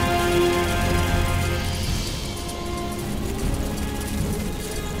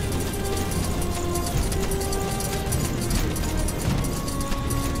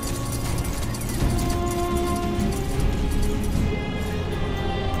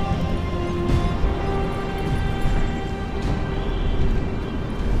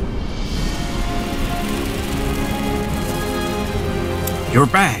 You're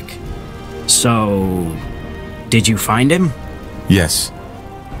back. So, did you find him? Yes.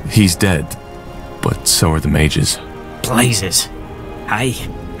 He's dead, but so are the mages. Blazes.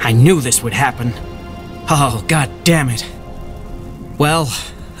 I knew this would happen. Oh, god damn it. Well,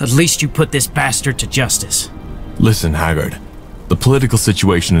 at least you put this bastard to justice. Listen, Haggard. The political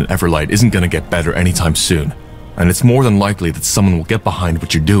situation in Everlight isn't gonna get better anytime soon, and it's more than likely that someone will get behind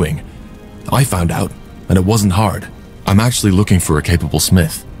what you're doing. I found out, and it wasn't hard. I'm actually looking for a capable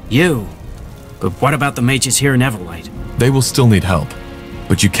smith. You? But what about the mages here in Everlight? They will still need help,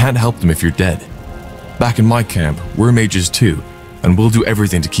 but you can't help them if you're dead. Back in my camp, we're mages too, and we'll do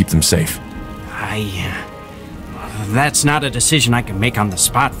everything to keep them safe. That's not a decision I can make on the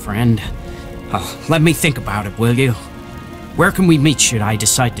spot, friend. Let me think about it, will you? Where can we meet should I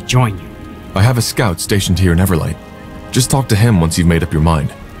decide to join you? I have a scout stationed here in Everlight. Just talk to him once you've made up your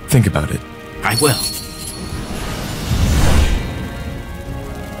mind. Think about it. I will.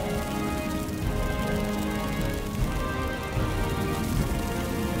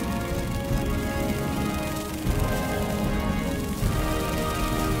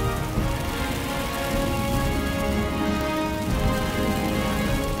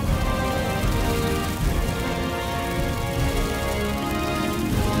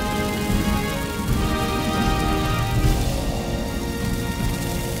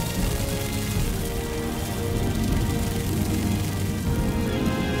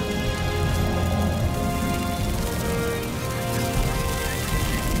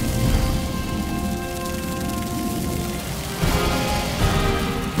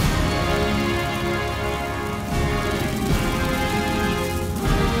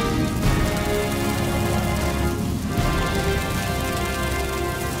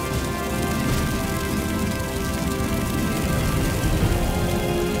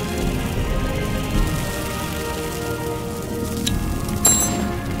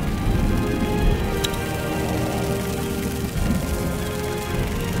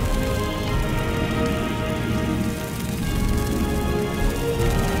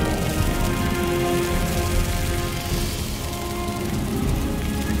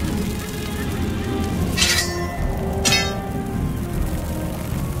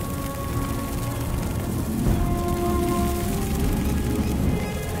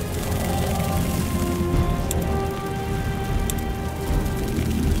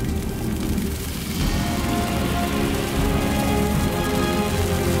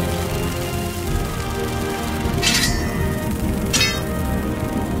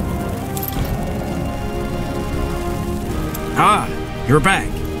 Ah, you're back.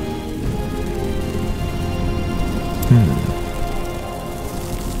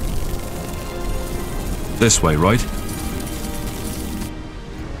 This way, right?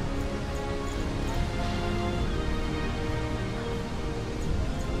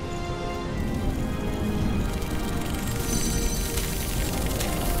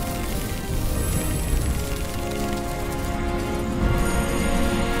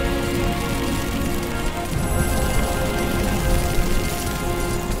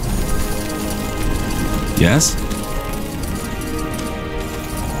 Yes?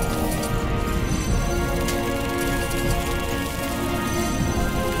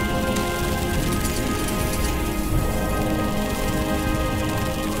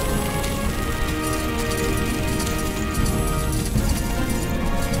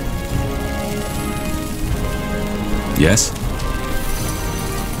 Yes?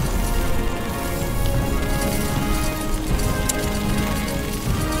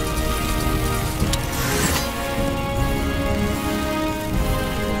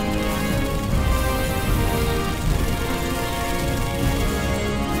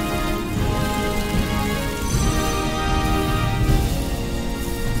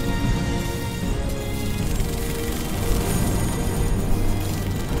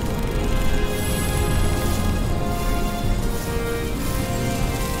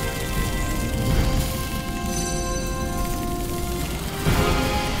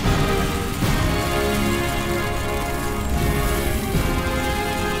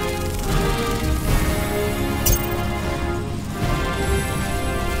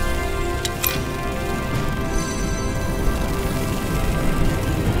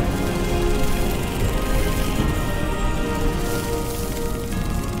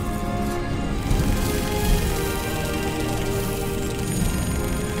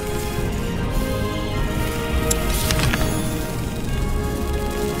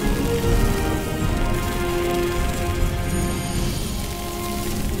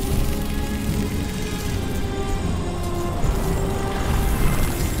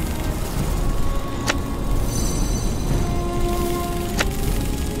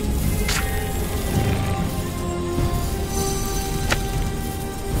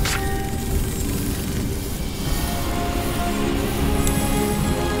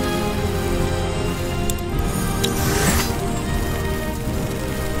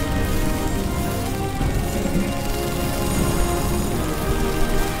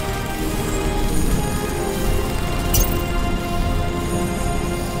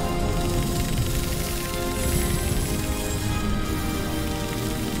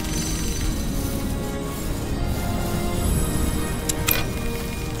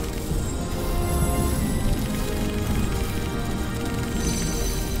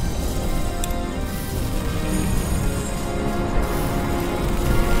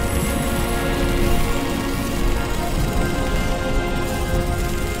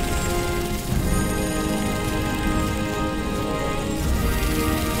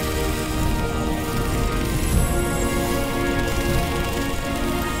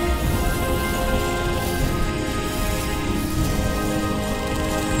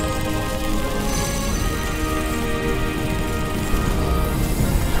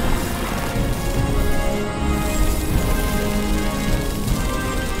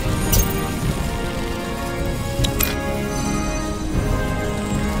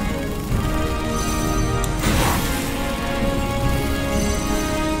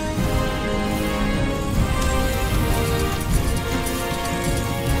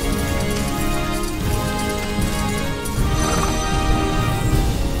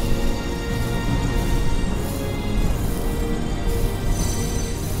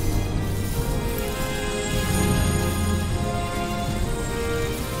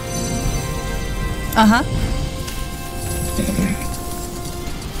 Uh-huh.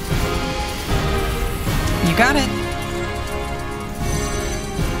 You got it.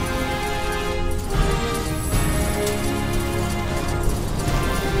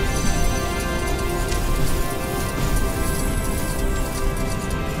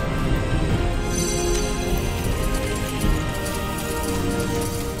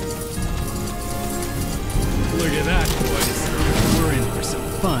 Look at that, boys. We're in for some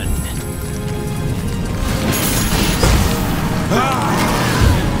fun.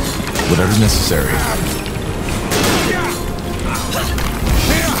 Whatever's necessary.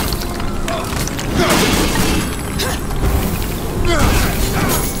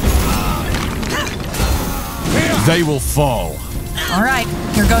 They will fall. All right,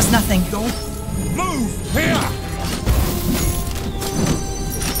 here goes nothing. Don't move! Here!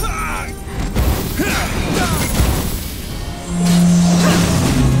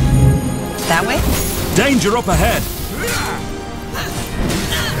 That way? Danger up ahead!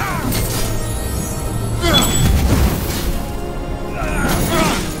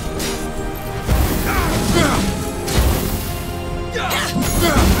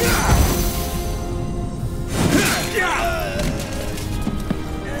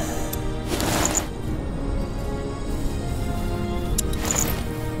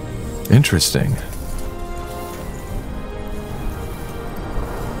 Interesting.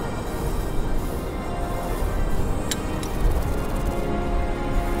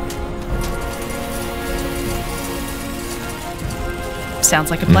 Sounds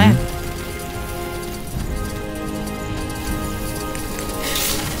like a plan.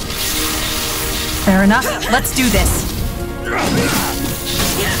 Fair enough. Let's do this.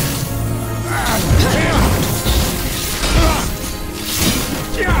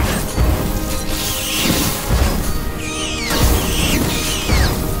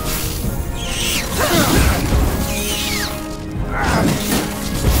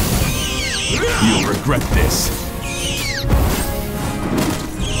 You'll regret this.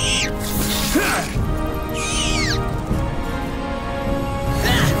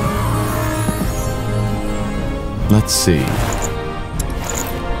 Let's see.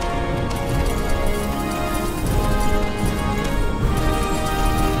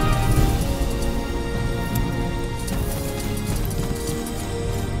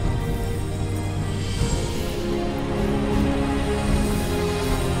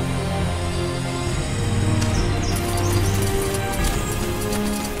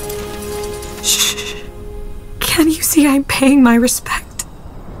 Can't you see I'm paying my respect?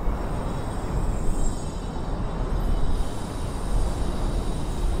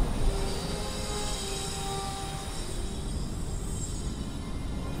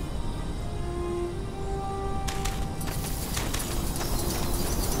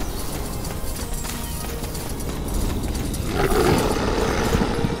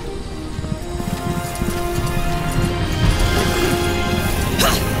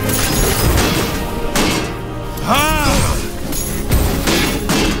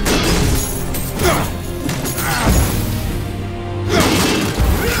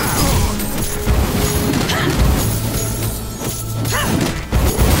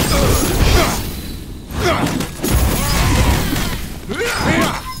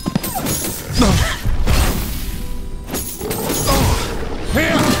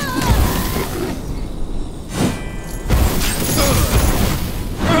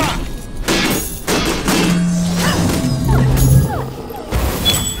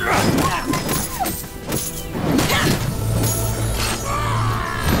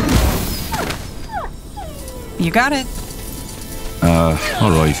 You got it.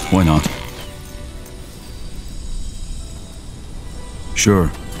 Alright, why not?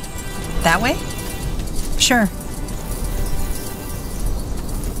 Sure. That way? Sure.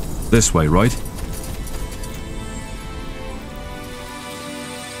 This way, right?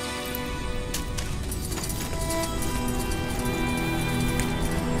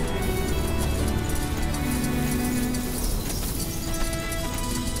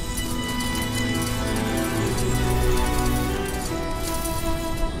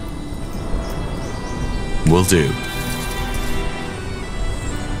 Will do.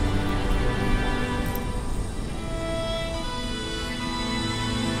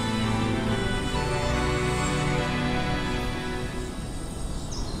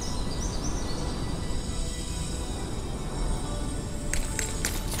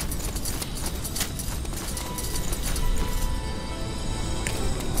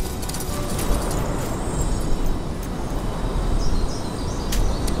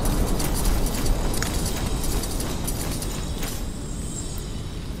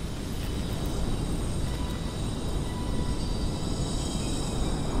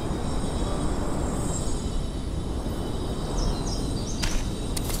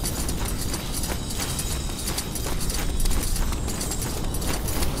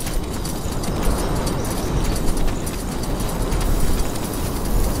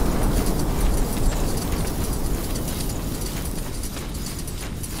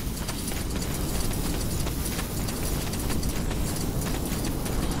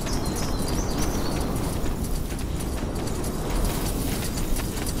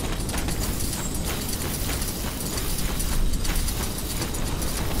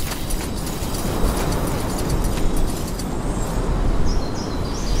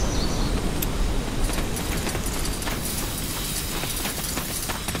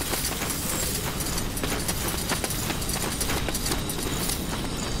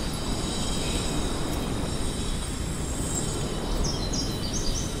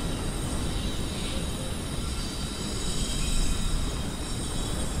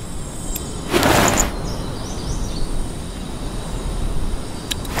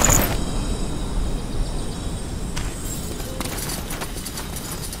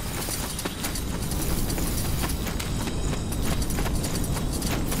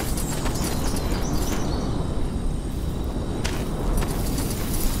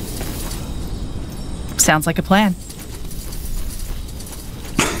 Sounds like a plan.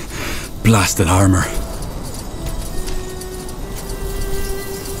 Blasted armor.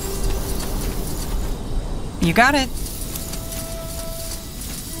 You got it.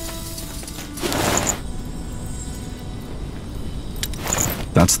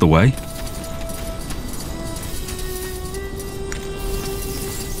 That's the way?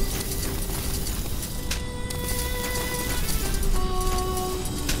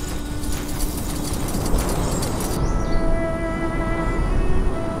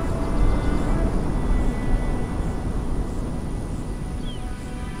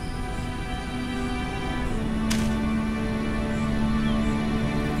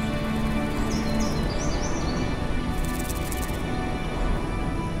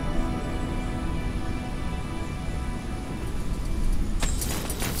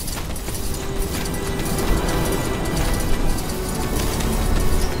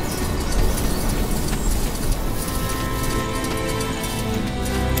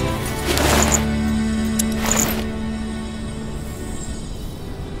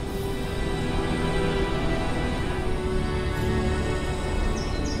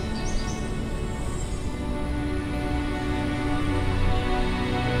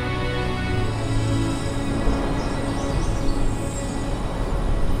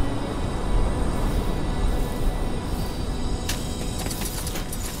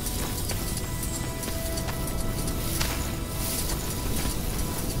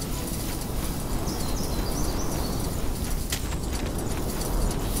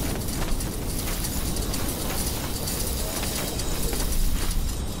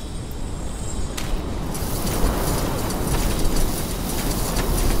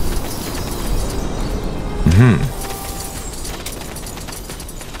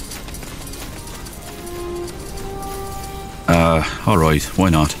 Alright, why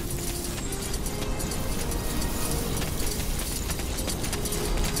not?